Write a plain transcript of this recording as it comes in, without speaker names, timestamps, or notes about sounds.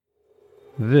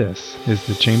This is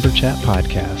the Chamber Chat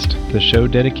Podcast, the show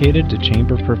dedicated to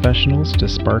chamber professionals to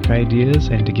spark ideas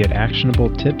and to get actionable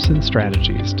tips and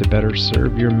strategies to better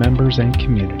serve your members and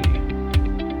community.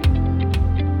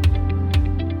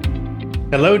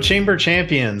 Hello, Chamber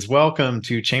Champions. Welcome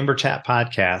to Chamber Chat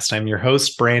Podcast. I'm your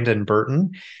host, Brandon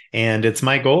Burton, and it's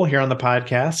my goal here on the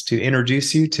podcast to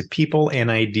introduce you to people and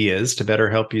ideas to better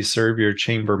help you serve your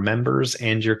chamber members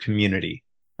and your community.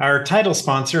 Our title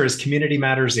sponsor is Community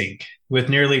Matters, Inc. With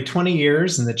nearly 20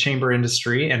 years in the chamber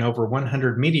industry and over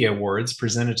 100 media awards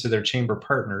presented to their chamber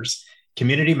partners,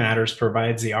 Community Matters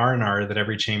provides the R&R that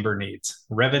every chamber needs,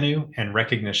 revenue and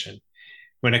recognition.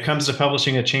 When it comes to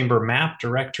publishing a chamber map,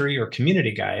 directory, or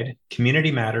community guide,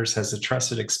 Community Matters has a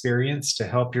trusted experience to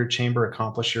help your chamber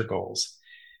accomplish your goals.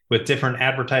 With different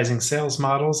advertising sales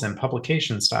models and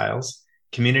publication styles,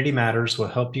 Community Matters will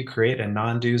help you create a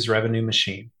non-dues revenue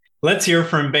machine. Let's hear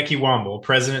from Becky Womble,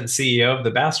 President and CEO of the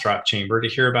Bastrop Chamber, to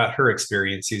hear about her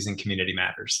experience using Community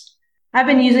Matters. I've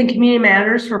been using Community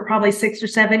Matters for probably 6 or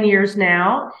 7 years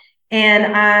now.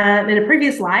 And in a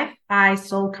previous life, I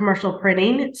sold commercial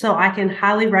printing. So I can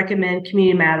highly recommend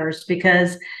Community Matters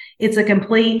because it's a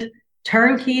complete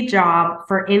turnkey job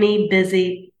for any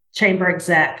busy chamber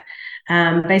exec.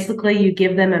 Basically, you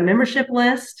give them a membership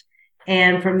list,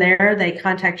 and from there, they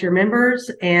contact your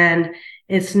members, and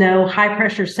it's no high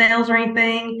pressure sales or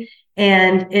anything.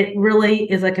 And it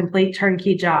really is a complete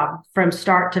turnkey job from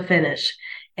start to finish.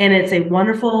 And it's a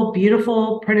wonderful,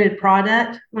 beautiful printed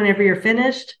product whenever you're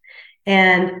finished.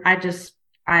 And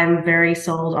I'm very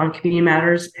sold on Community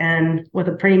Matters. And with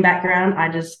a printing background,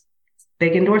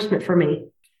 big endorsement for me.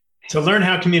 To learn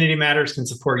how Community Matters can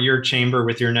support your chamber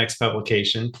with your next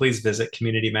publication, please visit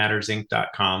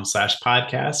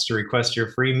communitymattersinc.com/podcast to request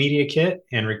your free media kit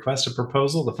and request a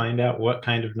proposal to find out what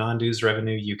kind of non-dues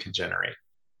revenue you can generate.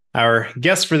 Our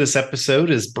guest for this episode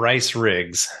is Bryce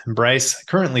Riggs. Bryce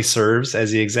currently serves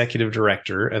as the Executive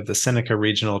Director of the Seneca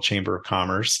Regional Chamber of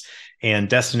Commerce and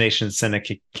Destination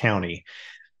Seneca County,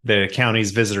 the county's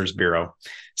Visitors Bureau.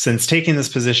 Since taking this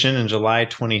position in July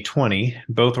 2020,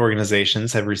 both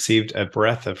organizations have received a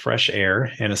breath of fresh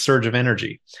air and a surge of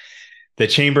energy. The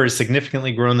chamber has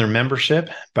significantly grown their membership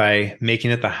by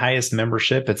making it the highest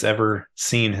membership it's ever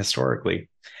seen historically.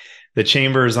 The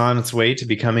chamber is on its way to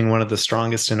becoming one of the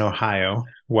strongest in Ohio,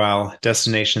 while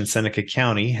Destination Seneca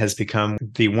County has become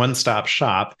the one-stop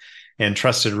shop and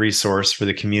trusted resource for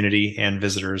the community and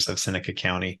visitors of Seneca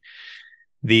County.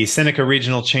 The Seneca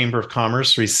Regional Chamber of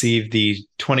Commerce received the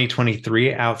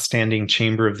 2023 Outstanding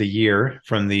Chamber of the Year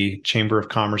from the Chamber of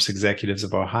Commerce Executives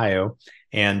of Ohio,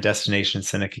 and Destination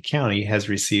Seneca County has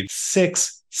received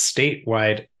 6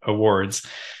 statewide awards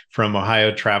from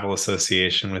Ohio Travel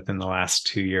Association within the last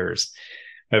 2 years.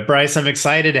 Bryce, I'm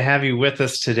excited to have you with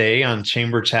us today on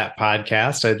Chamber Chat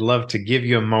Podcast. I'd love to give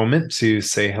you a moment to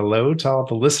say hello to all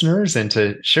the listeners and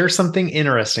to share something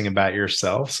interesting about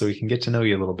yourself so we can get to know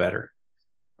you a little better.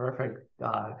 Perfect.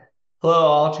 Hello,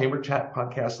 all Chamber Chat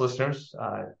Podcast listeners.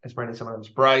 As Brandon said, my name is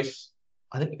Bryce.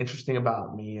 I think interesting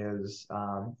about me is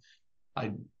I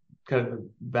kind of a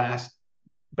vast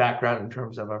background in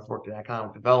terms of I've worked in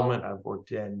economic development, I've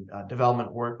worked in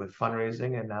development work with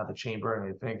fundraising, and now the chamber.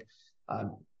 And I think,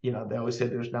 they always say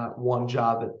there's not one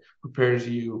job that prepares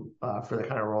you for the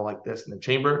kind of role like this in the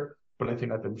chamber. But I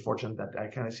think I've been fortunate that I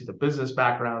kind of see the business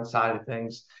background side of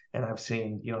things, and I've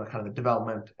seen, kind of the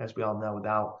development. As we all know,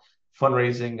 without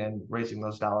fundraising and raising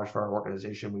those dollars for our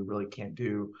organization, we really can't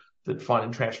do the fun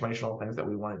and transformational things that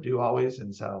we want to do always.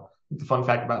 And so the fun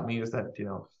fact about me is that,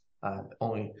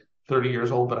 only 30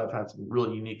 years old, but I've had some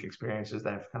really unique experiences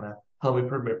that have kind of helped me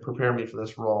prepare me for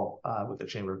this role with the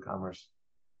Chamber of Commerce.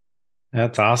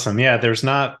 That's awesome. Yeah, there's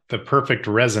not the perfect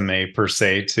resume per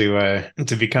se to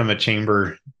become a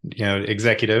chamber,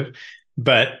 executive,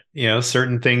 but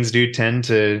certain things do tend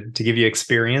to give you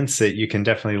experience that you can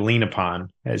definitely lean upon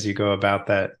as you go about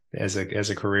that as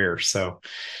a career. So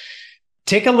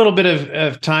take a little bit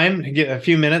of time, get a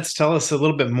few minutes, tell us a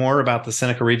little bit more about the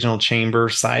Seneca Regional Chamber,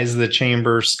 size of the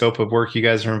chamber, scope of work you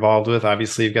guys are involved with.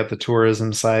 Obviously, you've got the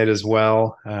tourism side as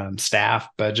well, staff,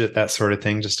 budget, that sort of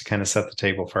thing, just to kind of set the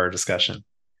table for our discussion.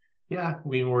 Yeah,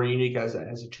 we're unique as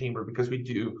a chamber because we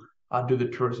do the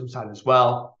tourism side as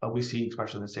well. We see,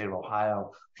 especially in the state of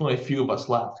Ohio, there's only a few of us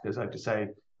left because I have to say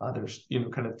there's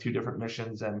kind of 2 different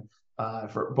missions, and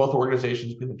for both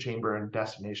organizations, being the chamber and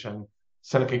Destination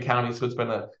Seneca County. So it's been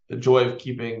the joy of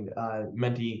keeping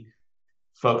Menti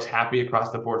folks happy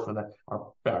across the board for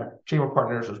our chamber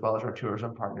partners as well as our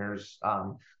tourism partners.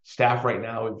 Staff right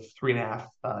now, we have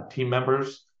 3.5 team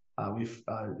members. We've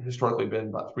historically been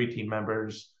about 3 team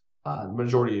members the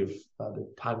majority of the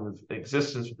time of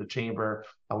existence of the chamber.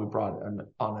 We brought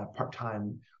on a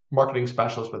part-time marketing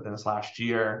specialist within this last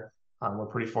year. We're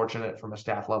pretty fortunate from a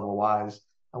staff level wise.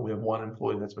 We have one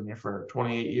employee that's been here for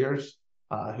 28 years,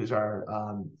 who's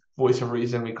our voice of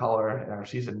reason, we call her, and our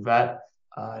seasoned vet,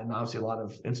 and obviously a lot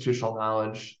of institutional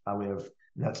knowledge. We have,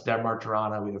 that's Deb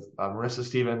Martirana. We have Marissa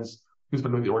Stevens, who's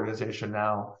been with the organization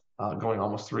now going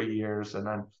almost 3 years, and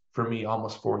then for me,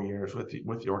 almost 4 years with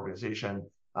the organization,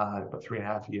 about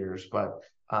 3.5 years. But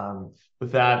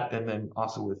with that, and then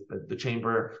also with the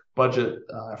chamber budget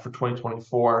for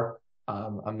 2024,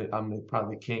 I'm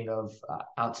probably the king of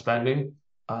outspending,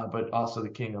 but also the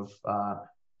king of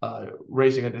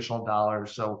raising additional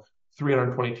dollars. So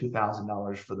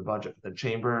 $322,000 for the budget for the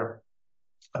chamber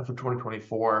for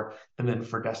 2024, and then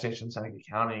for Destination Seneca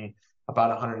County,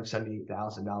 about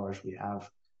 $178,000 we have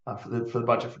for the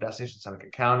budget for Destination Seneca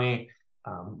County.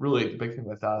 Really, the big thing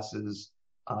with us is,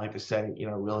 I like to say,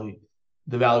 really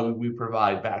the value we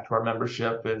provide back to our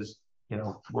membership is,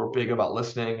 we're big about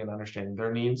listening and understanding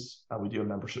their needs. We do a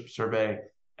membership survey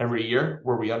every year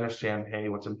where we understand, hey,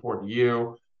 what's important to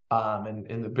you.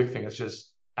 And the big thing is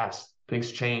just as things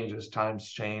change, as times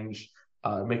change,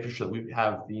 making sure that we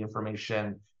have the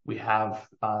information, we have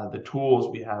the tools,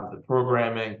 we have the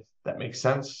programming that makes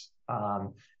sense.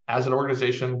 As an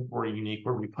organization, we're unique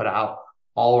where we put out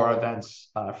all our events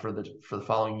for the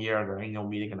following year at our annual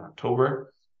meeting in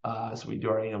October. So we do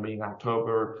our annual meeting in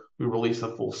October. We release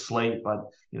a full slate, but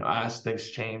as things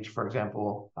change, for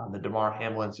example, the Damar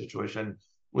Hamlin situation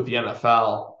with the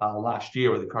NFL last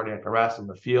year with the cardiac arrest in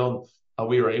the field,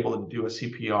 we were able to do a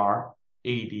CPR,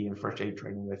 AED, and first aid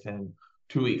training within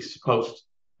 2 weeks post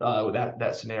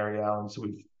that scenario, and so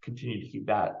we've continued to keep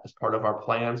that as part of our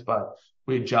plans. But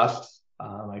we adjust.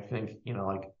 I think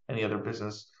like any other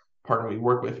business partner we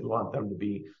work with, we want them to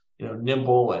be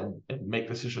nimble and make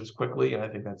decisions quickly. And I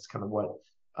think that's kind of what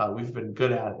we've been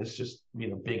good at, is just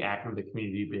being active in the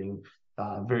community, being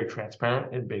very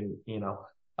transparent, and being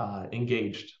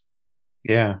engaged.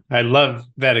 Yeah, I love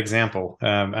that example.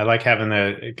 I like having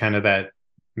the kind of that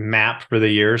map for the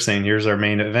year, saying here's our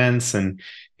main events and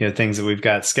things that we've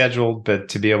got scheduled, but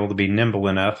to be able to be nimble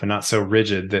enough and not so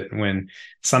rigid that when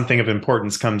something of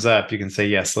importance comes up, you can say,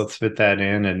 yes, let's fit that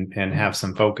in and have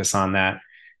some focus on that,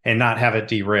 and not have it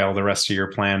derail the rest of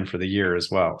your plan for the year as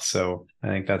well. So I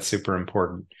think that's super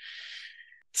important.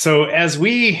 So as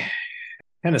we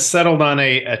kind of settled on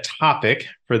a topic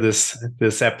for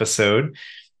this episode,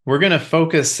 we're going to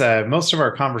focus most of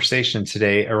our conversation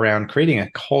today around creating a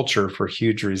culture for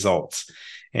huge results.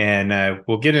 And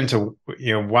we'll get into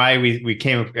why we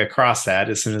came across that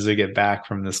as soon as we get back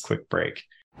from this quick break.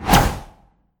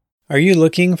 Are you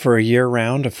looking for a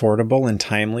year-round, affordable, and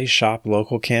timely shop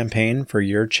local campaign for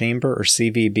your chamber or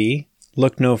CVB?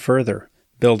 Look no further.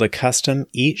 Build a custom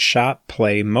Eat, Shop,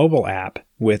 Play mobile app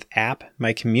with App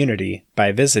My Community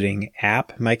by visiting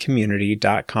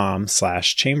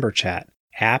appmycommunity.com/chamberchat.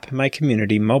 App My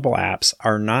Community mobile apps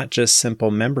are not just simple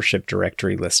membership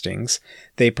directory listings.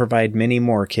 They provide many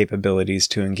more capabilities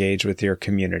to engage with your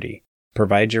community.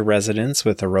 Provide your residents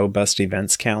with a robust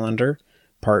events calendar.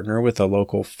 Partner with a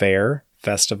local fair,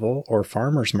 festival, or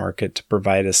farmers market to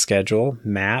provide a schedule,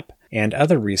 map, and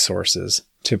other resources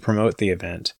to promote the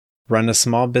event. Run a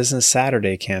small business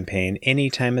Saturday campaign any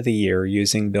time of the year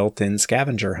using built-in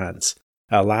scavenger hunts.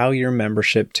 Allow your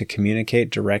membership to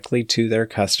communicate directly to their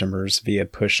customers via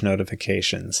push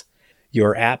notifications.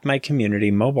 Your App My Community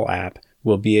mobile app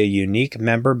will be a unique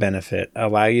member benefit,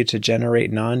 allow you to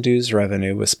generate non-dues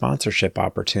revenue with sponsorship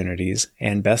opportunities,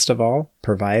 and best of all,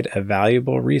 provide a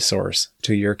valuable resource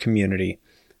to your community.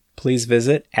 Please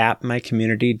visit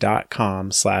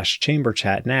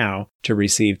appmycommunity.com/chamberchat now to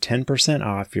receive 10%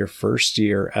 off your first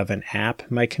year of an App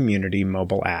My Community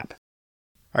mobile app.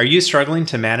 Are you struggling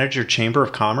to manage your Chamber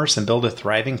of Commerce and build a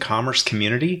thriving commerce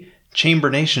community? Chamber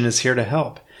Nation is here to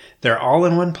help. Their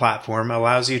all-in-one platform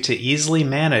allows you to easily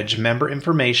manage member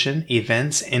information,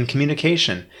 events, and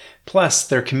communication. Plus,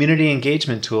 their community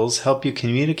engagement tools help you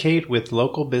communicate with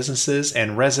local businesses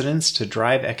and residents to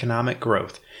drive economic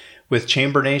growth. With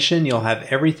Chamber Nation, you'll have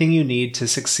everything you need to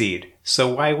succeed.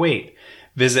 So why wait?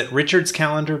 Visit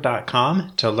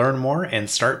richardscalendar.com to learn more and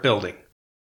start building.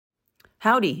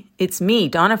 Howdy, it's me,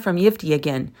 Donna from Yifty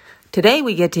again. Today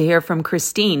we get to hear from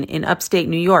Christine in upstate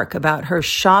New York about her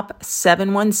Shop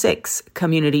 716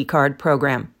 community card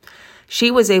program. She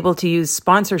was able to use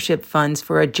sponsorship funds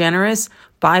for a generous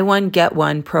buy one, get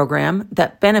one program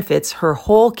that benefits her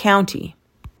whole county.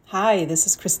 Hi, this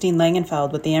is Christine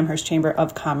Langenfeld with the Amherst Chamber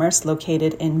of Commerce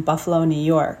located in Buffalo, New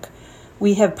York.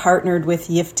 We have partnered with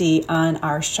Yifty on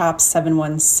our Shop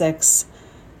 716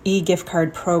 e-gift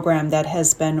card program that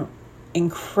has been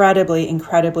incredibly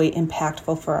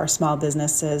impactful for our small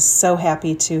businesses. So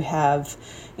happy to have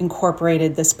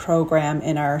incorporated this program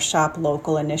in our Shop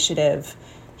Local initiative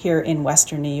here in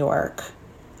Western New York.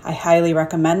 I highly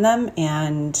recommend them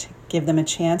and give them a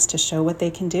chance to show what they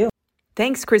can do.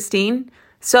 Thanks, Christine.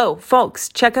 So, folks,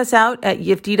 check us out at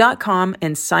yifty.com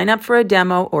and sign up for a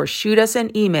demo or shoot us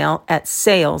an email at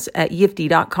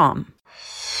sales@yifty.com.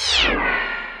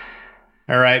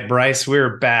 All right, Bryce,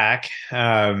 we're back.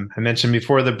 I mentioned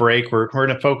before the break, we're going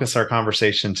to focus our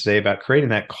conversation today about creating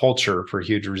that culture for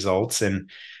huge results. And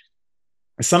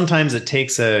sometimes it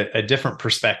takes a different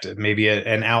perspective, maybe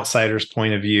an outsider's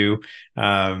point of view,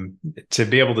 to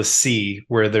be able to see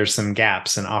where there's some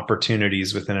gaps and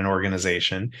opportunities within an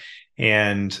organization.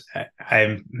 And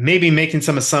I'm maybe making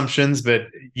some assumptions, but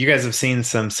you guys have seen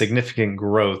some significant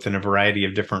growth in a variety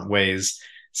of different ways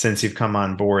since you've come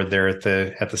on board there at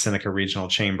the Seneca Regional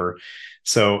Chamber.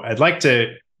 So I'd like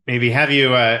to maybe have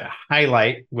you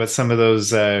highlight what some of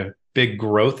those big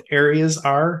growth areas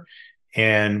are,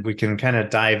 and we can kind of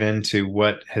dive into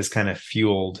what has kind of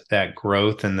fueled that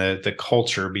growth and the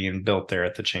culture being built there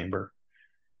at the Chamber.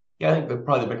 Yeah, I think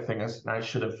probably the big thing is, and I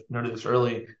should have noted this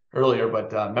earlier,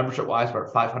 but membership-wise, we're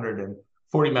at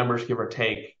 540 members, give or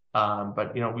take.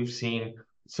 But we've seen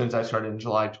since I started in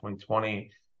July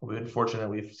 2020, we've been fortunate.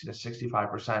 We've seen a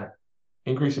 65%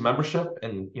 increase in membership,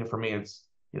 and for me, it's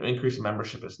increase in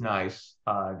membership is nice.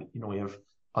 We have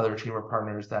other chamber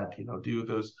partners that do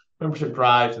those membership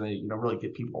drives, and they really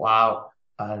get people out,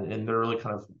 and they're really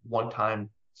kind of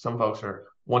one-time. Some folks are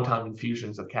one-time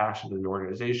infusions of cash into the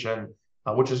organization,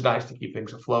 which is nice to keep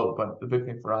things afloat. But the big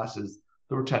thing for us is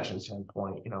the retention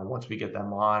standpoint. Once we get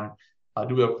them on,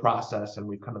 do we have a process, and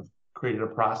we've kind of created a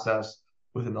process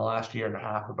within the last year and a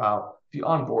half about the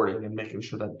onboarding and making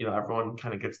sure that everyone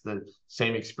kind of gets the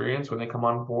same experience when they come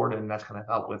on board, and that's kind of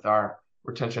helped with our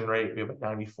retention rate. We have a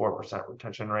 94%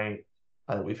 retention rate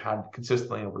that we've had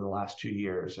consistently over the last 2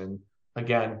 years. And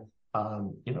again,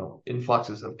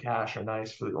 influxes of cash are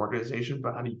nice for the organization,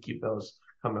 but how do you keep those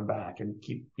coming back and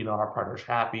keep our partners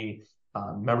happy?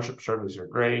 Membership surveys are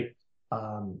great.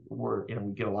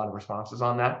 We get a lot of responses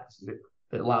on that.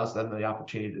 It allows them the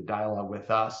opportunity to dialogue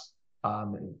with us.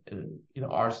 And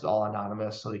ours is all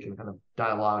anonymous, so they can kind of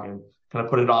dialogue and kind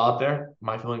of put it all out there.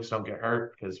 My feelings don't get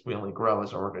hurt because we only grow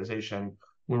as an organization.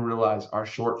 We realize our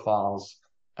shortfalls.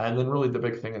 And then really the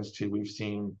big thing is too, we've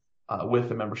seen with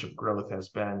the membership growth has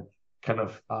been kind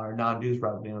of our non-dues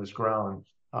revenue has grown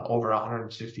over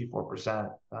 164%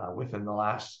 within the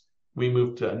last. We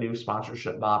moved to a new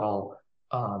sponsorship model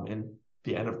in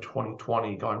the end of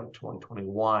 2020, going into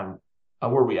 2021,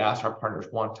 where we asked our partners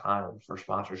one time for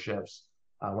sponsorships.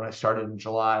 When I started in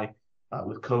July,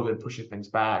 with COVID pushing things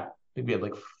back, I think we had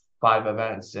like 5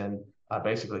 events in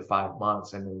basically 5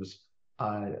 months. And it was,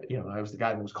 I was the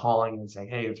guy that was calling and saying,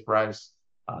 "Hey, it's Bryce.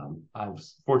 I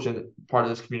was fortunate part of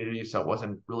this community, so it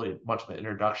wasn't really much of an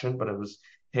introduction, but it was,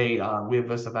 hey, we have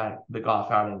this event, the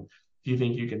golf outing. Do you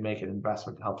think you can make an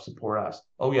investment to help support us?"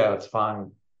 "Oh yeah, that's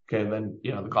fine." Okay, then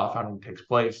the golf outing takes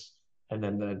place, and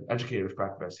then the educators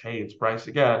breakfast. "Hey, it's Bryce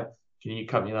again. Can you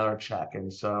cut me another check?"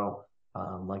 And so,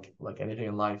 like anything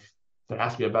in life, there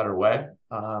has to be a better way.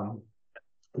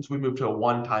 And so we moved to a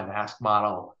one-time ask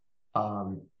model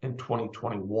in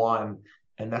 2021,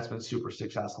 and that's been super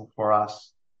successful for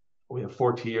us. We have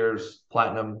 4 tiers: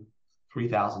 platinum,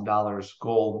 $3,000;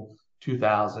 gold,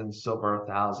 $2,000; silver,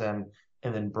 $1,000;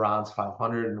 and then bronze,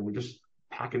 $500. And we just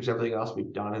packaged everything else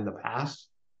we've done in the past,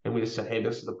 and we just said, "Hey,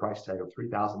 this is the price tag of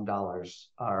 $3,000."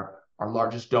 Our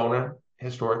largest donor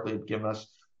historically had given us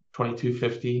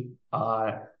 $2,250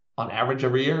 on average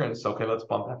every year, and so okay, let's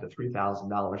bump that to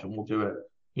 $3,000, and we'll do it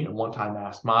one-time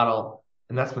ask model,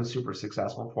 and that's been super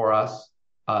successful for us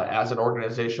as an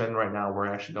organization. Right now, we're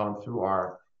actually going through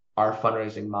our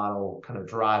fundraising model kind of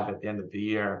drive at the end of the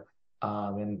year.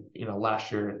 And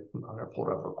last year, I'm going to pull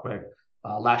it up real quick.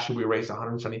 Last year we raised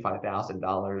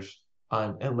 $175,000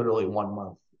 in literally 1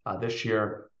 month. This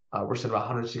year we're sitting at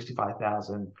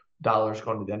 $165,000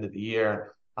 going to the end of the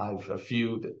year. I've a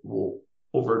few that will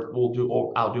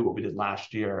outdo what we did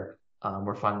last year.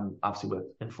 We're finding, obviously, with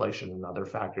inflation and other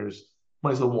factors,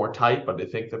 money's a little more tight, but I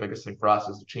think the biggest thing for us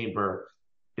as a chamber,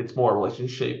 it's more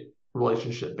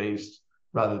relationship based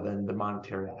rather than the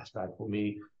monetary aspect. When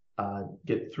we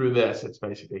get through this, it's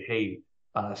basically, "Hey,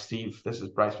 Steve, this is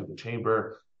Bryce with the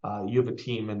chamber. You have a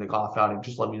team in the golf outing.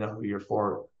 Just let me know who your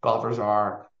 4 golfers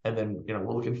are, and then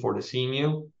we're looking forward to seeing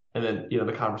you." And then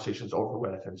the conversation's over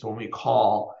with. And so when we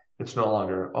call, it's no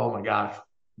longer, "Oh my gosh,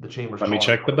 the chamber's Let me calling.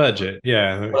 check the budget."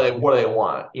 Yeah. What do they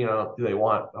want? Do they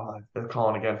want, they're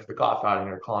calling again for the golf outing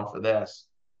or calling for this?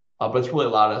 but it's really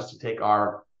allowed us to take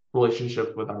our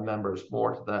relationships with our members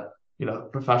more to the,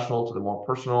 professional to the more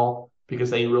personal, because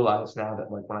they realize now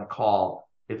that like when I call,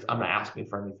 I'm not asking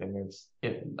for anything.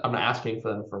 I'm not asking for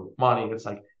them for money. It's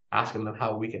like asking them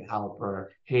how we can help,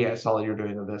 or hey, I saw that you're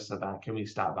doing this or that. Can we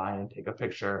stop by and take a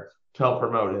picture to help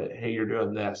promote it? Hey, you're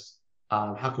doing this.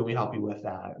 How can we help you with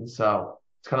that? And so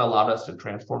it's kind of allowed us to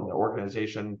transform the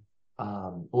organization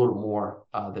a little more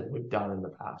than we've done in the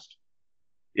past.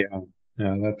 Yeah,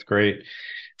 that's great.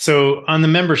 So on the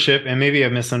membership, and maybe I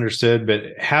misunderstood,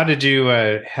 but how did you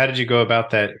go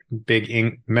about that big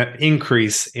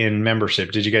increase in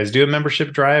membership? Did you guys do a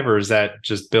membership drive, or is that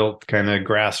just built kind of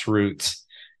grassroots?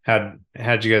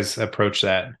 How'd you guys approach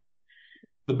that?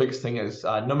 The biggest thing is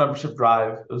no membership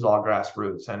drive. It was all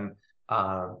grassroots, and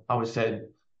I always said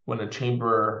when a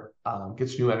chamber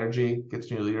gets new energy, gets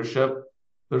new leadership,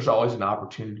 there's always an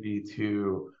opportunity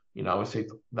to, I would say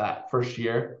that first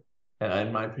year, and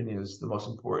in my opinion, is the most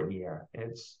important year.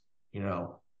 It's,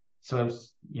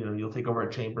 sometimes, you'll take over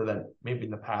a chamber that maybe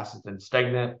in the past has been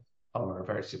stagnant or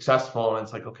very successful. And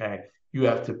it's like, okay, you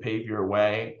have to pave your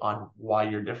way on why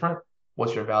you're different.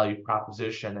 What's your value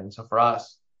proposition? And so for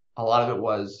us, a lot of it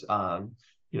was,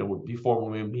 before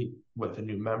when we meet with a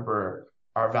new member,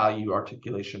 our value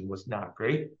articulation was not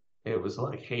great. It was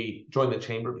like, hey, join the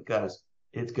chamber because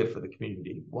it's good for the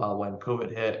community. Well, when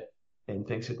COVID hit and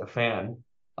things hit the fan,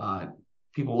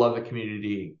 people love the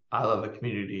community. I love the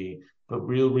community, but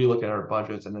we look at our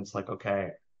budgets and it's like, okay,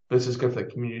 this is good for the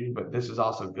community, but this is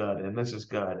also good and this is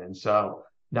good. And so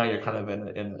now you're kind of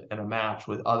in a match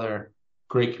with other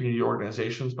great community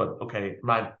organizations, but okay, am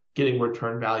I getting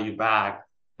return value back?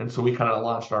 And so we kind of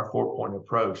launched our 4-point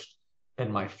approach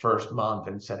in my first month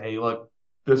and said, hey, look,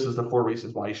 this is the 4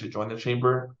 reasons why you should join the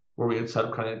chamber, where we had set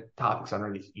up kind of topics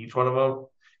underneath each one of them.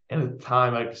 And at the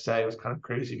time, I could say it was kind of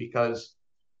crazy because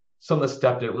some of the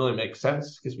stuff didn't really make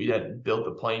sense because we hadn't built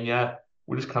the plane yet.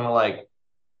 We're just kind of like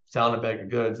selling a bag of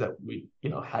goods that we,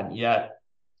 hadn't yet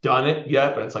done it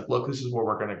yet. But it's like, look, this is where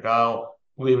we're going to go.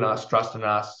 Believe in us, trust in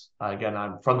us. Again,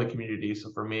 I'm from the community.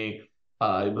 So for me,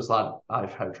 it was a lot.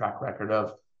 I've had a track record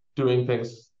of doing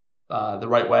things the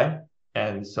right way.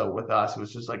 And so with us, it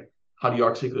was just like, how do you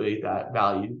articulate that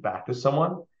value back to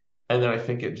someone? And then I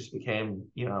think it just became,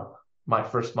 my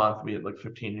first month, we had like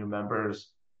 15 new members.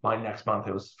 My next month,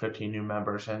 it was 15 new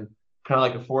members. And kind of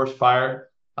like a forest fire,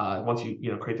 once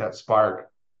you create that spark,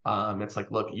 it's like,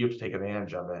 look, you have to take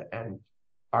advantage of it. And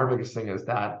our biggest thing is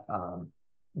that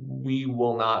we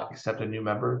will not accept a new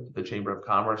member to the Chamber of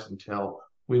Commerce until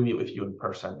we meet with you in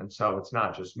person. And so it's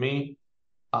not just me.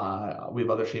 We have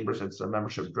other chambers. It's their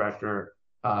membership director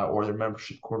or their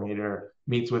membership coordinator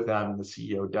meets with them. The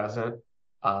CEO doesn't.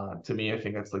 To me, I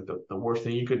think that's like the worst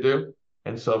thing you could do.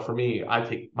 And so for me, I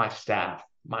take my staff,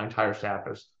 my entire staff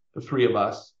is the 3 of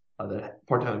us, the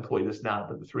part-time employee does not,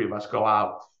 but the 3 of us go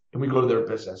out and we go to their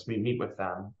business. We meet with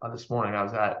them. This morning, I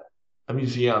was at a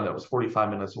museum that was 45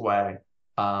 minutes away.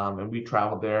 And we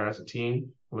traveled there as a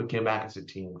team and we came back as a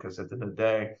team because at the end of the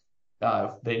day,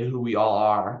 they knew who we all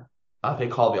are. They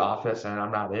call the office and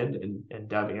I'm not in and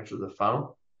Deb answers the phone.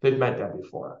 They've met Deb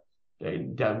before.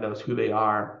 Deb knows who they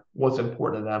are, what's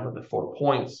important to them with the 4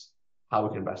 points, how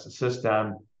we can best assist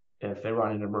them. If they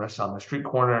run into Marissa on the street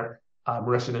corner,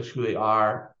 Marissa knows who they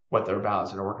are, what they're about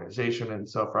as an organization. And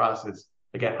so for us, it's,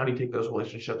 again, how do you take those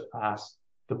relationships past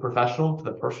the professional to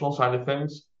the personal side of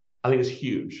things? I think is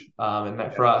huge. And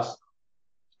that for us,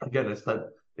 again, it's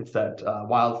that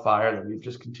wildfire that we've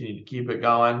just continued to keep it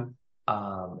going.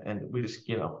 And we just,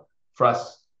 for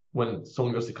us, when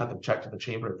someone goes to cut the check to the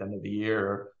chamber at the end of the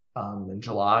year, in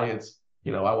July, it's,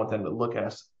 I want them to look at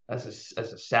us as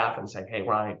a staff and say, hey,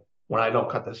 when I don't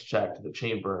cut this check to the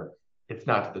chamber, it's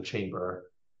not to the chamber.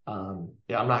 I'm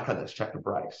not cutting this check to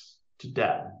Bryce, to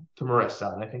Deb, to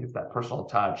Marissa. And I think it's that personal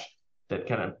touch that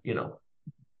kind of,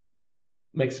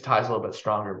 makes the ties a little bit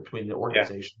stronger between the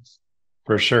organizations. Yeah,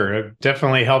 for sure. It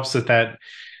definitely helps with that,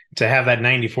 to have that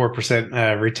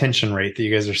 94% retention rate that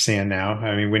you guys are seeing now.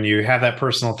 I mean, when you have that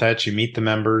personal touch, you meet the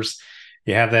members,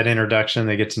 you have that introduction,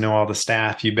 they get to know all the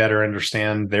staff, you better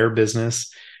understand their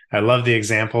business. I love the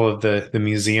example of the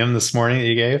museum this morning that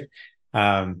you gave.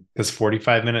 This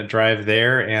 45-minute drive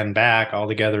there and back all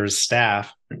together as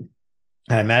staff.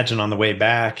 I imagine on the way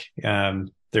back,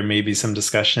 there may be some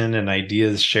discussion and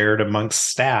ideas shared amongst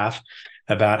staff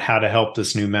about how to help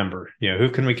this new member. Who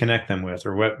can we connect them with,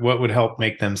 or what would help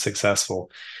make them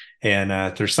successful? And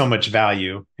there's so much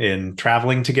value in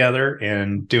traveling together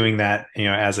and doing that,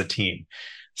 as a team.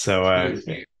 So I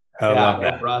love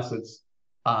that. For us, it's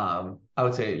I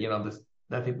would say,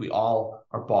 I think we all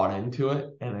are bought into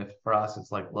it. And for us,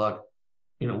 it's like, look,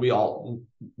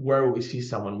 wherever we see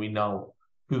someone, we know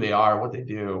who they are, what they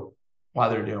do, why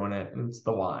they're doing it, and it's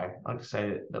the why. I like to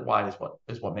say that why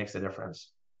is what makes the difference.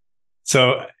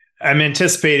 So I'm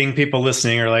anticipating people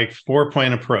listening are like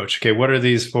 4-point approach. Okay, what are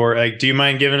these for? Like, do you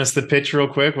mind giving us the pitch real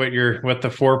quick? What the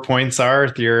 4 points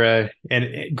are?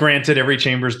 And granted, every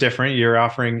chamber is different. You're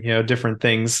offering different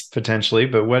things potentially,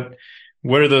 but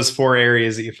what are those 4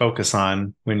 areas that you focus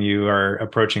on when you are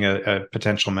approaching a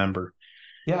potential member?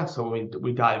 Yeah, so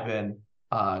we dive in.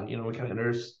 We kind of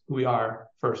introduce who we are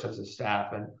first as a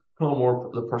staff and a little more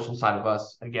the personal side of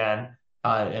us again.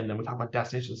 And then we talk about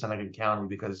Destination Seneca County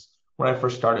because when I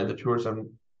first started, the tourism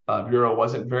bureau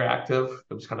wasn't very active.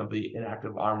 It was kind of the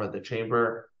inactive arm of the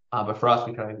chamber. But for us,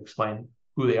 we kind of explain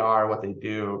who they are, what they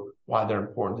do, why they're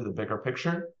important to the bigger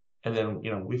picture. And then,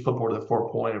 we flip over to the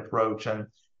 4-point approach and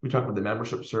we talk about the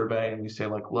membership survey and we say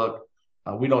like, look,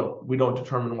 we don't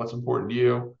determine what's important to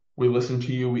you. We listen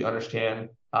to you, we understand,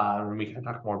 and we can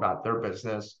talk more about their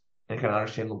business and kind of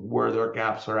understand where their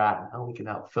gaps are at and how we can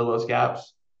help fill those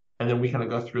gaps. And then we kind of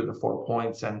go through the 4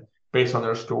 points and based on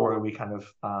their story, we kind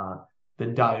of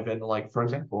then dive into, like, for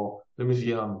example, the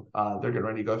museum, they're getting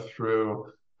ready to go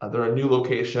through, they're a new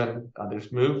location, they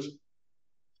just moved.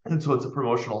 And so it's a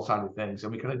promotional side of things.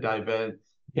 And we kind of dive in,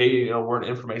 hey, we're an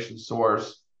information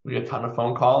source. We get a ton of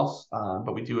phone calls,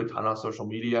 but we do a ton of social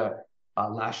media.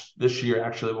 This year,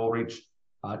 actually, we'll reach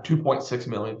 2.6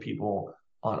 million people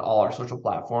on all our social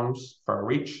platforms for our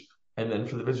reach. And then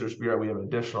for the Visitors Bureau, we have an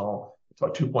additional, it's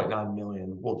about 2.9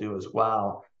 million we'll do as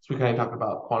well. So we kind of talk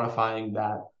about quantifying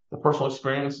the personal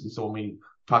experience. And so when we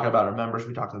talk about our members,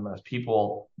 we talk to them as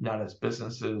people, not as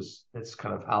businesses. It's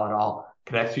kind of how it all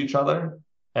connects to each other.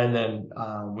 And then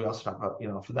we also talk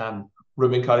about, for them,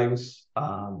 ribbon cuttings,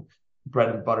 bread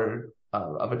and butter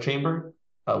of a chamber.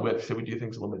 We do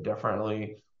things a little bit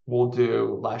differently. Last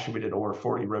year we did over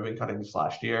 40 ribbon cuttings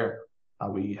last year.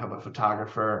 We have a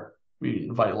photographer. We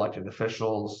invite elected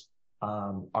officials,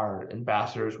 our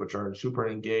ambassadors, which are super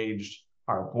engaged,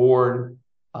 our board.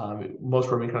 Most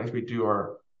ribbon cuttings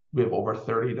we have over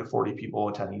 30 to 40 people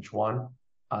attend each one.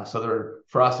 So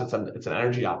for us, it's an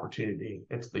energy opportunity.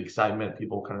 It's the excitement.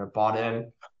 People kind of bought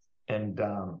in. And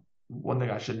one thing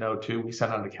I should know too, we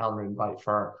sent out a calendar invite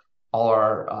for all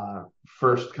our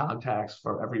first contacts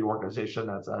for every organization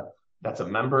that's a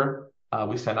member.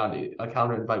 We send out a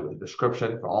calendar invite with a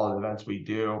description for all the events we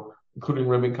do, including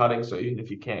ribbon cutting. So even if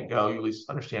you can't go, you at least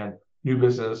understand new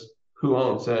business, who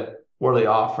owns it, what do they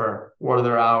offer, what are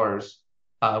their hours.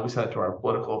 We send it to our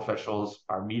political officials,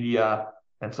 our media.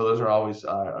 And so those are always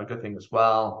a good thing as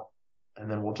well. And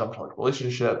then we'll jump to like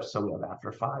relationships. So we have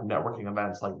after 5 networking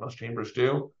events like most chambers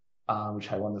do, which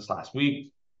had one this last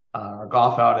week. Our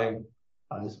golf outing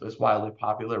is wildly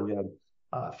popular. We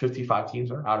had 55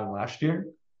 teams on our outing last year.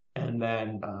 And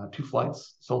then 2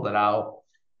 flights sold it out.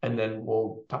 And then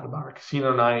we'll talk about our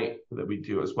casino night that we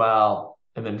do as well.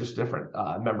 And then just different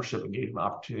membership engagement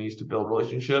opportunities to build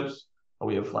relationships.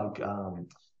 We have like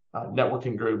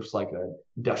networking groups like a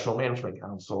Industrial Management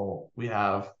Council. We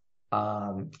have,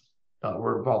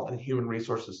 we're involved in the Human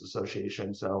Resources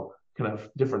Association. So kind of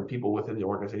different people within the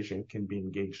organization can be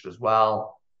engaged as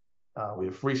well. We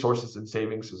have resources and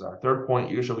savings is our 3rd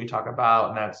point usually we talk about,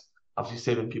 and that's obviously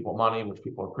saving people money, which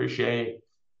people appreciate.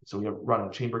 So we have run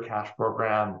a chamber cash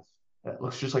program that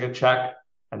looks just like a check.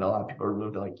 And a lot of people are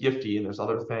moved to like Yifty and there's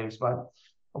other things, but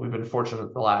we've been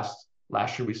fortunate last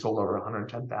year we sold over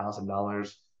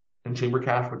 $110,000 in chamber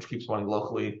cash, which keeps money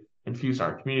locally infused in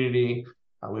our community.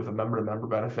 We have a member-to-member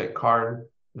benefit card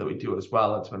that we do as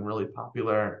well. It's been really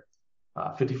popular.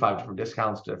 55 different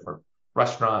discounts to different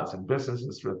restaurants and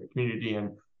businesses throughout the community.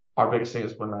 And our biggest thing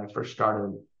is when I first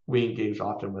started, we engage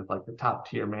often with like the top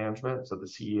tier management. So the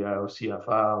CEO,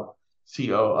 CFO,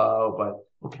 COO,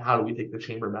 but how do we take the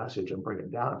chamber message and bring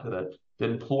it down to the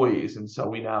employees? And so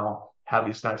we now have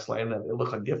these nice laminated, they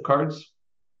look like gift cards.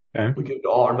 Okay. We give to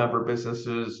all our member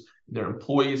businesses, their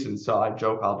employees. And so I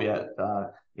joke, I'll be at,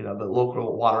 the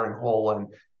local watering hole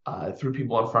and 3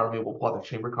 people in front of me will pull out the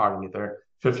chamber card and get their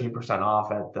 15%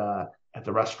 off at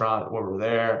the restaurant when we're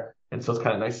there. And so it's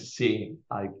kind of nice to see.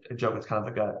 I joke it's kind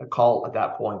of like a call at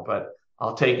that point, but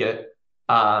I'll take it.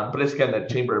 But it's again that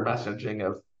chamber messaging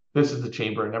of this is the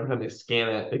chamber, and every time they scan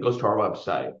it, it goes to our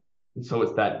website. And so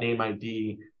it's that name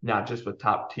ID, not just with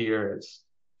top tier, it's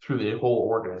through the whole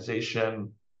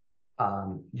organization.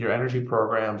 Your energy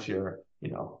programs, your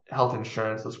health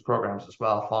insurance, those programs as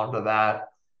well fall into that.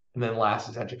 And then last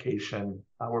is education,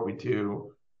 where we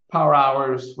do power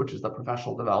hours, which is the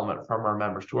professional development from our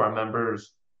members to our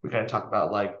members. We kind of talk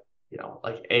about like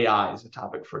like AI is a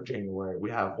topic for January. We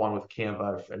have one with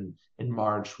Canva in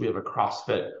March. We have a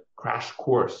CrossFit crash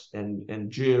course in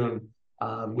June.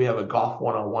 We have a golf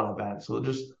 101 event. So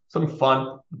just some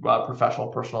fun professional,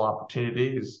 personal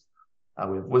opportunities.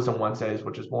 We have Wisdom Wednesdays,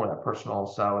 which is more that personal.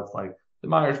 So it's like the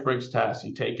Myers-Briggs test.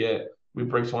 You take it. We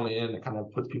bring someone in that kind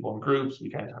of puts people in groups. We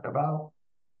kind of talk about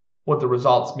what the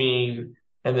results mean.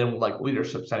 And then like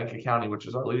Leadership Seneca County, which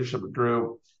is our leadership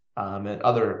group, and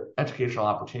other educational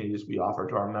opportunities we offer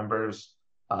to our members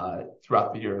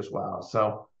throughout the year as well.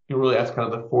 So really that's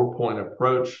kind of the 4-point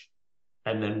approach.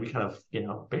 And then we kind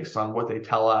of, based on what they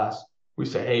tell us, we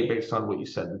say, hey, based on what you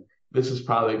said, this is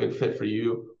probably a good fit for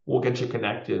you. We'll get you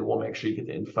connected. We'll make sure you get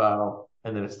the info.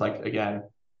 And then it's like, again,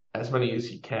 as many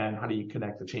as you can, how do you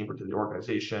connect the chamber to the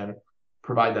organization,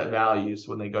 provide that value so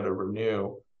when they go to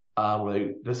renew, where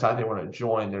they decide they want to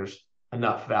join, there's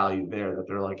enough value there that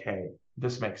they're like, hey,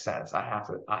 this makes sense. I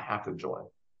have to join.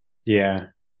 Yeah,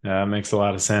 makes a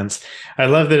lot of sense. I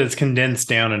love that it's condensed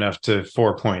down enough to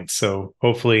 4 points. So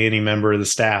hopefully any member of the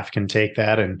staff can take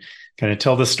that and kind of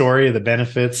tell the story of the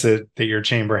benefits that your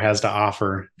chamber has to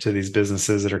offer to these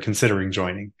businesses that are considering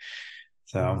joining.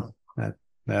 So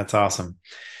that's awesome.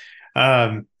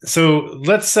 So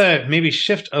let's maybe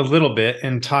shift a little bit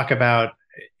and talk about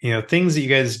things that you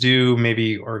guys do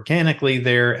maybe organically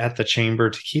there at the chamber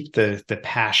to keep the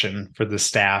passion for the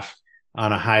staff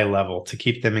on a high level, to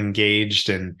keep them engaged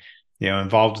and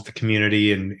involved with the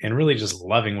community and really just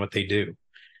loving what they do.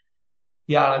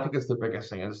 Yeah, and I think that's the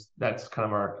biggest thing is that's kind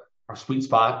of our sweet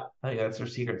spot. I think that's our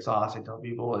secret sauce. I tell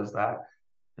people is that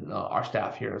our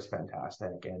staff here is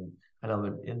fantastic, and I know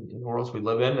that in the worlds we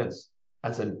live in, it's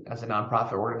as a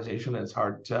nonprofit organization, it's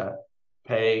hard to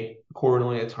pay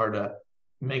accordingly. It's hard to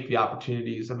make the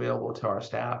opportunities available to our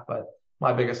staff. But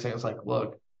my biggest thing is like,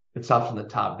 look, it stops from the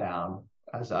top down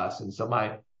as us, and so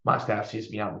my staff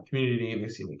sees me out in the community. They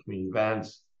see me at community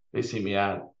events. They see me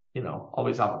at all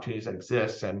these opportunities that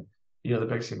exist, and the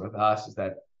biggest thing with us is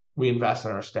that we invest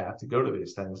in our staff to go to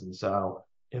these things. And so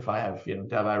if I have,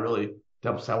 Deb, I want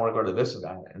to go to this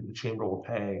event, and the chamber will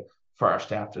pay for our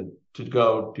staff to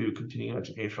go do continuing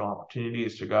educational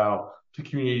opportunities, to go to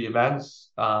community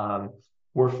events.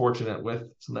 We're fortunate with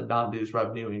some of the non-dues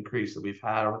revenue increase that we've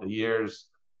had over the years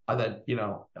that,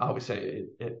 I always say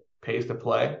it pays to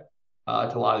play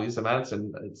to a lot of these events.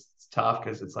 And it's tough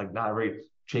because it's like not every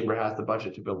chamber has the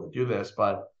budget to be able to do this.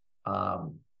 But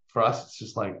for us, it's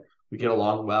just like we get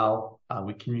along well,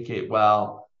 we communicate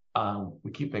well,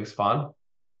 we keep things fun.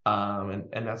 And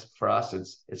that's for us,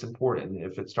 it's important.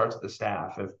 If it starts with the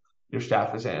staff, if your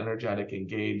staff is energetic,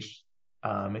 engaged,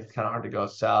 it's kind of hard to go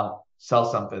sell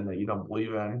something that you don't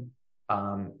believe in.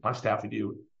 My staff, we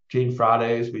do Gene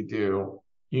Fridays, we do,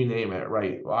 you name it,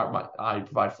 right? I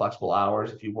provide flexible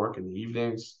hours if you work in the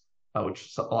evenings,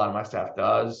 which a lot of my staff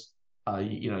does.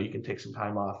 You can take some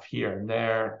time off here and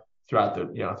there throughout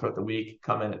the week,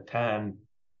 come in at 10,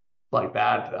 like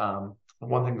that.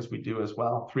 One thing that we do as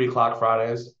well, 3:00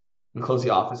 Fridays, we close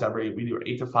the office we do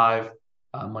 8 to 5,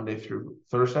 Monday through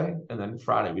Thursday. And then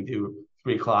Friday we do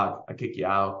 3:00. I kick you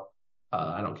out.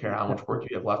 I don't care how much work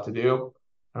you have left to do.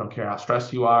 I don't care how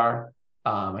stressed you are.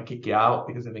 I kick you out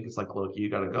because I think it's like, look, you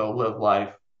got to go live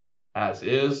life as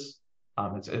is.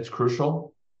 It's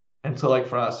crucial. And so like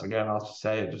for us, again, I'll just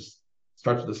say it just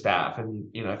starts with the staff. And,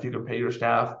 if you can pay your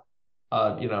staff,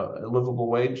 a livable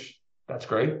wage, that's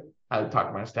great. I talk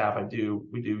to my staff.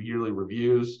 We do yearly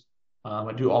reviews.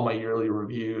 I do all my yearly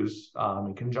reviews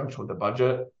in conjunction with the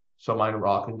budget. So mine are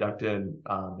all conducted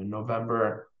in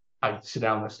November. I sit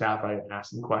down with the staff. I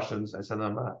ask them questions. I send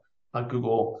them a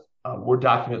Google Word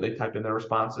document. They type in their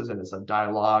responses, and it's a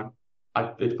dialogue.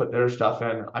 They put their stuff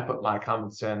in. I put my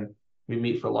comments in. We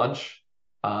meet for lunch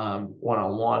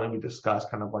one-on-one, and we discuss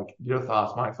kind of like your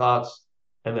thoughts, my thoughts.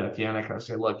 And then at the end, I kind of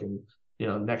say, look, and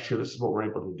next year, this is what we're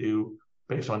able to do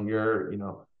based on your,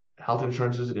 health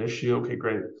insurance is an issue. Okay,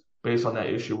 great. Based on that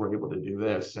issue, we're able to do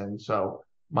this. And so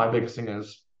my biggest thing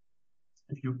is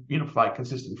if you, provide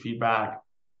consistent feedback,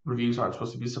 reviews aren't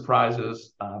supposed to be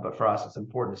surprises. But for us, it's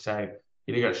important to say,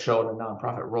 you got to show in a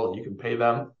nonprofit role that you can pay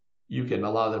them. You can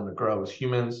allow them to grow as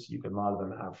humans. You can allow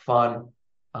them to have fun.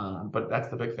 But that's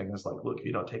the big thing is like, look, if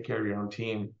you don't take care of your own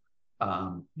team,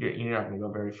 you're not going to go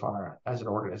very far as an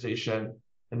organization.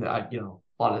 And a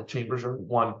lot of chambers are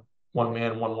one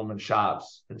man, one woman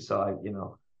shops. And so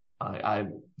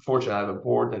I'm fortunate I have a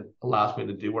board that allows me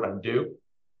to do what I do.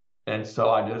 And so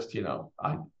I just,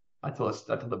 I told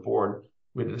the board,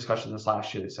 we had a discussion this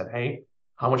last year. They said, hey,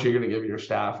 how much are you going to give your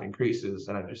staff increases?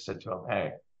 And I just said to them,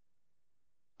 hey,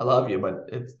 I love you, but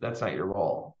that's not your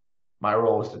role. My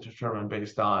role is to determine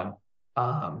based on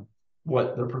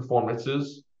what their performance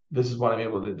is, this is what I'm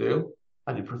able to do.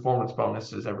 I do performance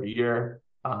bonuses every year,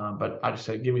 but I just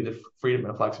say give me the freedom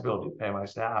and flexibility to pay my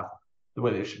staff the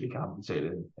way they should be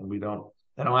compensated, and they don't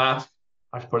ask.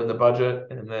 I just put it in the budget,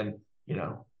 and then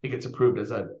it gets approved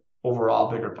as an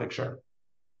overall bigger picture.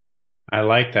 I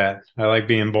like that. I like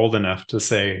being bold enough to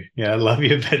say, yeah, I love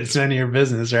you, but it's none of your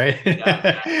business, right?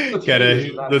 Yeah.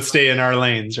 Let's stay in our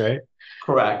lanes, right?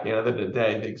 Correct. At the end of the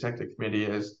day, the executive committee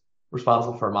is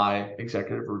responsible for my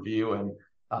executive review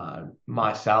and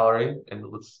my salary. And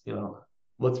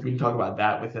we can talk about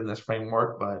that within this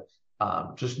framework, but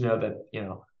just know that,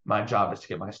 my job is to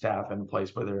get my staff in a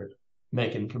place where they're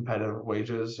making competitive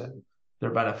wages and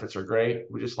their benefits are great.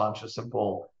 We just launched a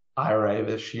simple IRA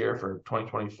this year for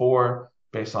 2024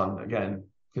 based on, again,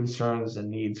 concerns and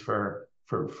needs for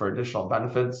additional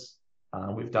benefits.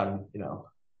 We've done,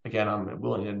 again, I'm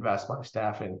willing to invest my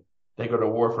staff in. They go to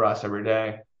war for us every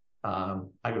day. My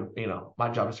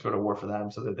job is to go to war for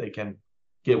them so that they can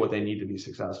get what they need to be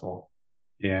successful.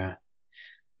 Yeah,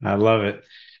 I love it.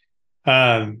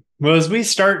 Well, as we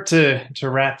start to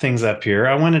wrap things up here,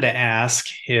 I wanted to ask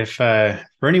if for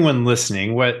anyone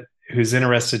listening, who's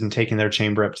interested in taking their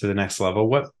chamber up to the next level,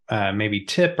 what maybe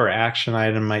tip or action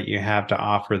item might you have to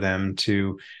offer them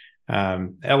to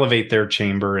elevate their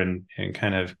chamber and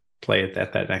kind of play it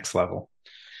at that next level?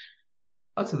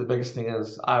 I'd say the biggest thing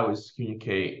is I always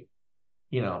communicate,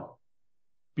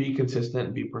 be consistent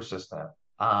and be persistent.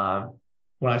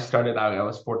 When I started out, I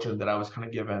was fortunate that I was kind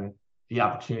of given the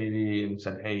opportunity and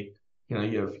said, hey,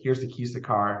 here's the keys to the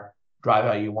car, drive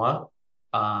how you want.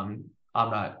 I'm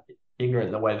not ignorant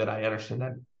in the way that I understand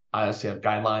that I obviously have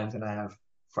guidelines and I have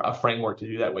a framework to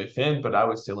do that within, but I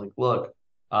would say look,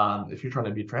 if you're trying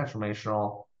to be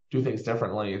transformational, do things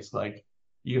differently. It's like,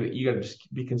 you got to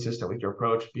just be consistent with your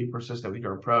approach, be persistent with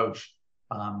your approach.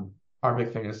 Our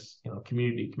big thing is,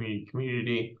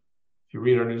 community. If you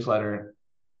read our newsletter,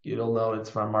 you'll know it's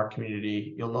from our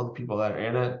community. You'll know the people that are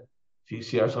in it. If you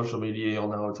see our social media, you'll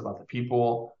know it's about the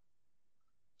people.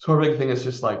 So our big thing is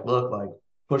just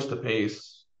push the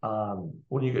pace.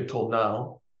 When you get told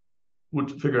no, we'll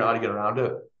figure out how to get around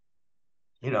it.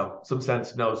 Some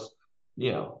sense knows,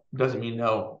 doesn't mean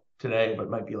no today, but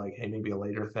might be like, hey, maybe a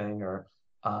later thing, or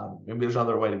maybe there's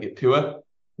another way to get to it.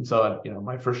 And so,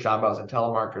 my first job, I was a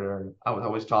telemarketer, and I was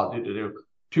always taught to do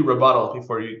 2 rebuttals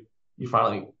before you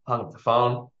finally hung up the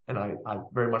phone. And I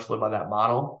very much live by that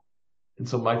model. And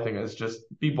so my thing is just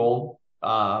be bold.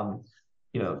 Too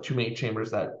many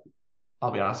chambers that,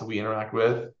 I'll be honest, that we interact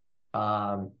with,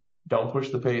 don't push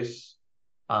the pace,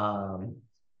 are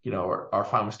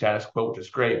fine with status quo, which is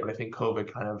great. But I think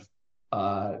COVID kind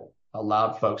of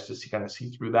allowed folks to see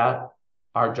through that.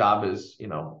 Our job is,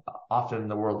 often in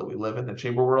the world that we live in, the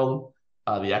chamber world,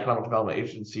 the economic development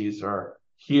agencies are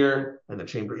here and the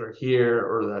chambers are here,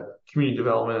 or the community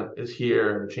development is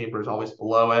here and the chamber is always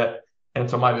below it. And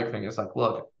so my big thing is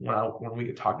look, when we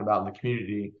get talked about in the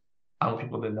community, I want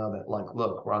people to know that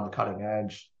look, we're on the cutting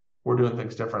edge, we're doing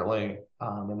things differently,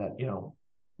 and that,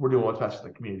 we're doing what's best for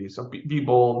the community. So be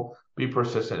bold, be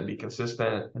persistent, and be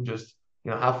consistent, and just,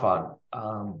 have fun.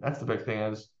 That's the big thing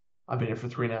is, I've been here for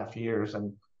 3.5 years,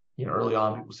 and early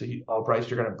on people say, "Oh, Bryce,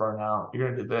 you're going to burn out. You're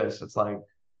going to do this." It's like,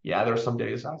 yeah, there's some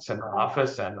days I sit in my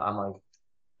office and I'm like,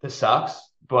 "This sucks,"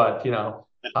 but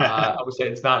I would say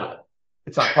it's not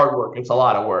hard work. It's a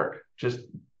lot of work. Just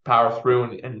power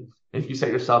through, and if you set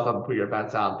yourself up and put your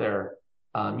events out there,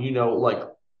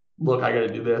 look, I got to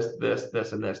do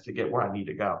this, and this to get where I need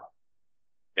to go.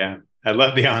 Yeah, I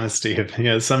love the honesty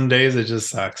of some days it just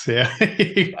sucks. Yeah,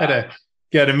 you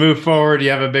gotta move forward.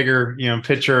 You have a bigger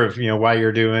picture of why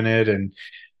you're doing it, and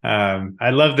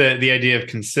I love the idea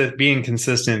of being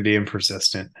consistent, being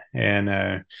persistent,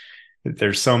 and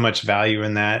there's so much value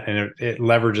in that, and it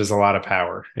leverages a lot of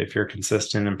power if you're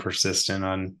consistent and persistent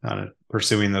on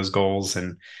pursuing those goals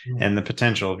and the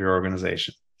potential of your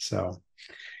organization. So,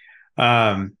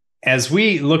 as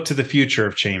we look to the future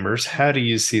of chambers, how do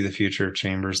you see the future of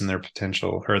chambers and their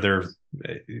potential or their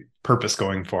purpose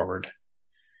going forward?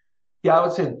 Yeah, I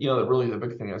would say, that really the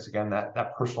big thing is, again,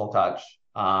 that personal touch.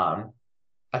 I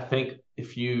think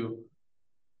two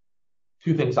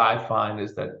things I find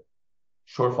is that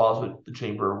shortfalls with the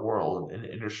chamber world and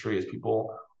industry is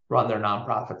people run their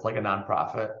nonprofits like a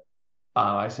nonprofit.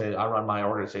 I say I run my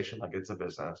organization like it's a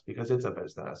business, because it's a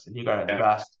business, and you got to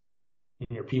invest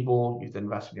in your people, you have to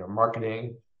invest in your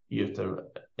marketing, you have to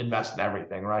invest in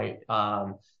everything, right?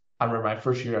 I remember my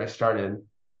first year I started,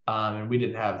 and we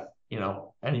didn't have,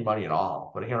 any money at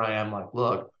all. But here I am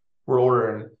look, we're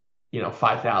ordering,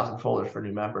 5,000 folders for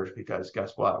new members, because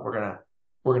guess what? We're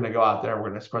gonna go out there and we're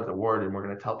gonna spread the word, and we're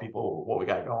gonna tell people what we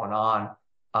got going on.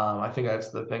 I think that's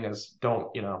the thing is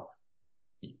don't,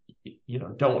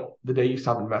 don't, the day you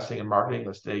stop investing in marketing,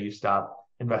 this day you stop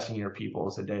investing in your people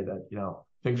is the day that,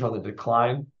 things are on the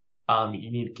decline.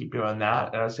 You need to keep doing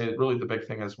that. And I'd say really the big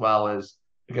thing as well is,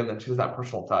 again, that's just that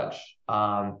personal touch.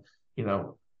 You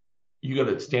know, you got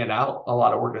to stand out. A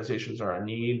lot of organizations are in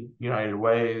need, United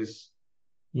Ways,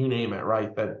 you name it,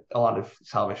 right? That a lot of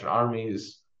Salvation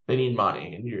Armies, they need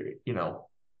money. And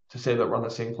to say that we're on the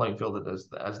same playing field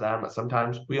as them, but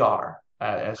sometimes we are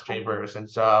as chambers. And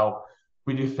so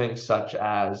we do things such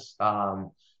as,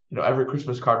 every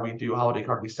Christmas card we do, holiday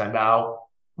card we send out,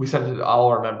 we send it to all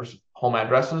our members' home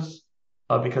addresses,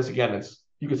 because again,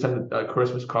 you could send a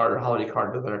Christmas card or holiday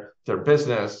card to their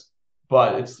business,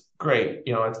 but it's great.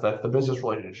 It's the business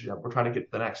relationship. We're trying to get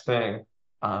to the next thing.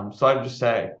 So I would just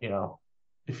say,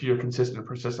 if you're consistent and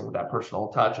persistent with that personal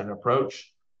touch and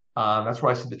approach, that's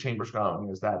where I see the chambers going,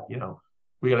 is that,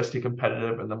 we got to stay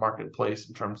competitive in the marketplace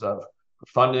in terms of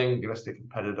funding. You got to stay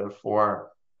competitive for,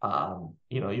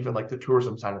 even like the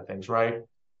tourism side of things, right?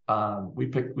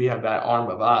 We have that arm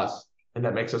of us, and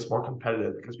that makes us more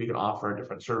competitive because we can offer a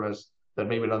different service that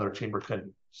maybe another chamber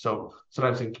couldn't. So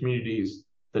sometimes in communities,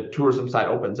 the tourism side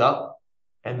opens up,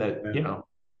 and that,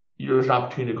 there's an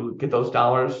opportunity to get those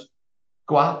dollars.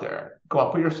 Go out there,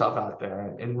 put yourself out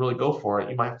there and really go for it.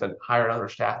 You might have to hire another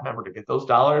staff member to get those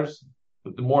dollars.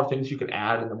 But the more things you can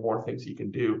add and the more things you can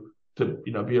do to,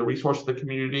 be a resource to the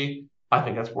community, I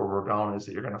think that's where we're going, is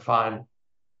that you're going to find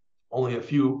only a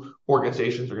few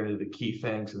organizations are going to do the key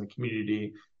things in the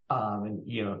community. And,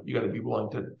 you got to be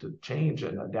willing to change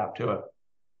and adapt to it.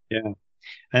 Yeah.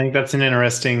 I think that's an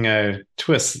interesting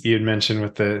twist you'd mentioned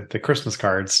with the Christmas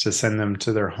cards, to send them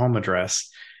to their home address.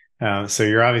 So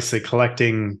you're obviously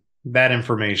collecting that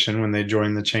information when they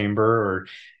join the chamber. Or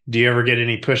do you ever get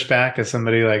any pushback of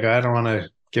somebody like, I don't want to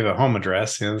give a home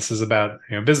address? This is about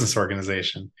business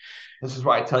organization. This is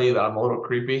why I tell you that I'm a little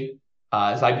creepy.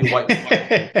 As I do white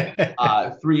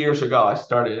 3 years ago, I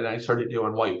started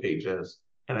doing white pages,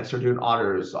 and I started doing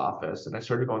auditor's office, and I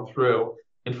started going through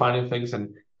and finding things.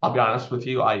 And I'll be honest with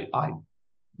you,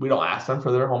 we don't ask them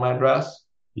for their home address.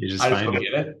 You just I just find go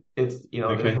it. get it. It's the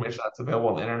Okay. information that's available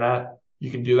on the internet. You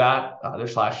can do that.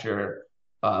 This last year,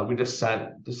 we just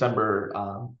sent December.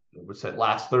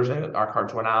 Last Thursday, our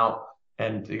cards went out,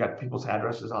 and they got people's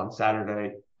addresses on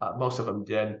Saturday. Most of them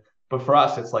did. But for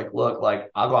us, it's like, look,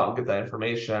 I'll go out and get that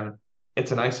information.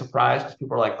 It's a nice surprise because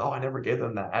people are like, oh, I never gave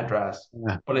them that address.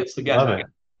 Yeah. But it's, again,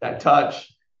 that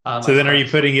touch. So then are you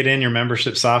putting it in your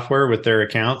membership software with their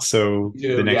accounts? So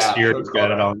the next year you've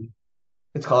got it all.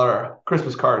 It's called our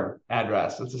Christmas card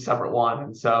address. It's a separate one.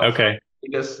 And so we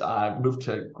just moved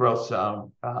to Growth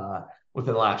Zone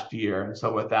within the last year. And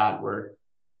so with that, we're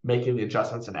making the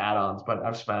adjustments and add-ons. But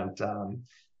I've spent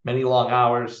many long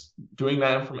hours doing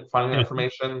that, finding that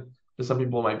information. To some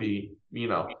people, it might be,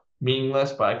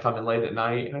 meaningless, but I come in late at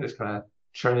night and I just kind of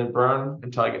churn and burn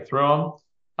until I get through them.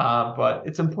 But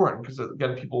it's important because,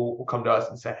 again, people will come to us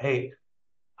and say, hey,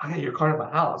 I got your card at my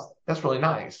house. That's really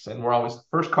nice. And we're always the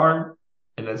first card,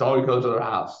 and it's always goes to their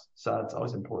house. So that's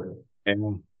always important.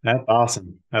 That's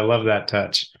awesome. I love that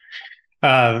touch.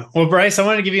 Well, Bryce, I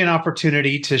want to give you an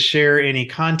opportunity to share any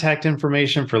contact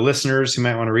information for listeners who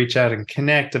might want to reach out and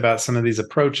connect about some of these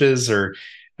approaches, or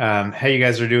how you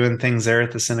guys are doing things there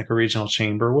at the Seneca Regional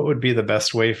Chamber. What would be the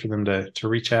best way for them to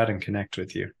reach out and connect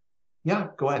with you? Yeah,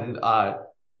 go ahead. And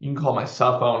you can call my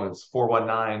cell phone. It's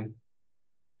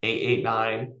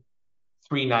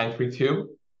 419-889-3932.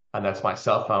 And that's my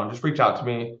cell phone. Just reach out to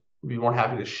me. We'd be more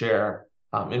happy to share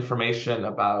information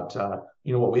about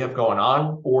what we have going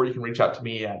on. Or you can reach out to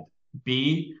me at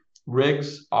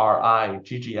Riggs,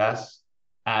 RIGGS,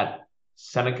 at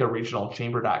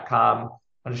SenecaRegionalChamber.com.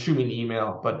 And just shoot me an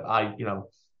email. But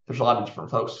there's a lot of different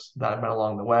folks that I've met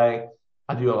along the way.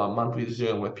 I do have a monthly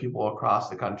Zoom with people across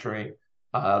the country,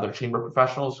 other chamber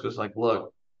professionals, because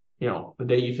look, the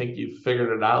day you think you've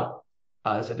figured it out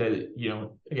is the day that,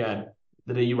 again,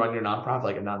 the day you run your nonprofit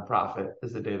like a nonprofit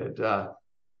is the day that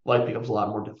life becomes a lot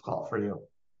more difficult for you.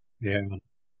 Yeah,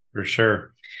 for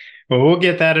sure. Well, we'll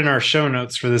get that in our show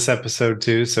notes for this episode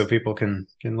too, so people can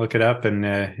look it up and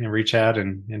reach out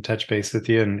and touch base with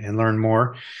you and learn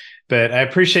more. But I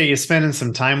appreciate you spending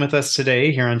some time with us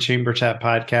today here on Chamber Chat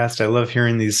Podcast. I love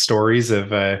hearing these stories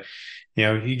of,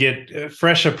 you get a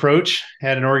fresh approach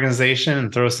at an organization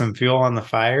and throw some fuel on the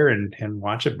fire and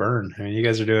watch it burn. I mean, you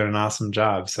guys are doing an awesome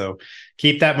job. So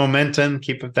keep that momentum,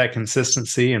 keep up that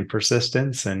consistency and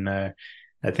persistence. And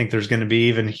I think there's going to be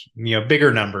even,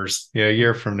 bigger numbers, a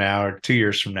year from now or 2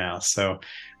 years from now. So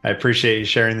I appreciate you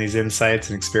sharing these insights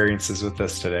and experiences with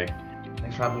us today.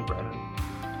 Thanks for having me, Brandon.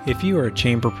 If you are a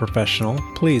chamber professional,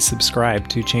 please subscribe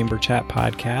to Chamber Chat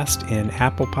Podcast in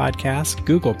Apple Podcasts,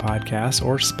 Google Podcasts,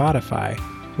 or Spotify.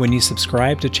 When you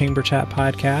subscribe to Chamber Chat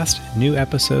Podcast, new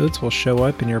episodes will show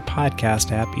up in your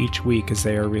podcast app each week as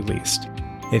they are released.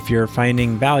 If you're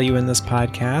finding value in this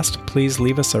podcast, please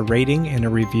leave us a rating and a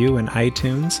review in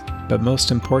iTunes. But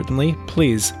most importantly,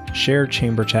 please share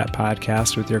Chamber Chat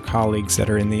Podcast with your colleagues that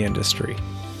are in the industry.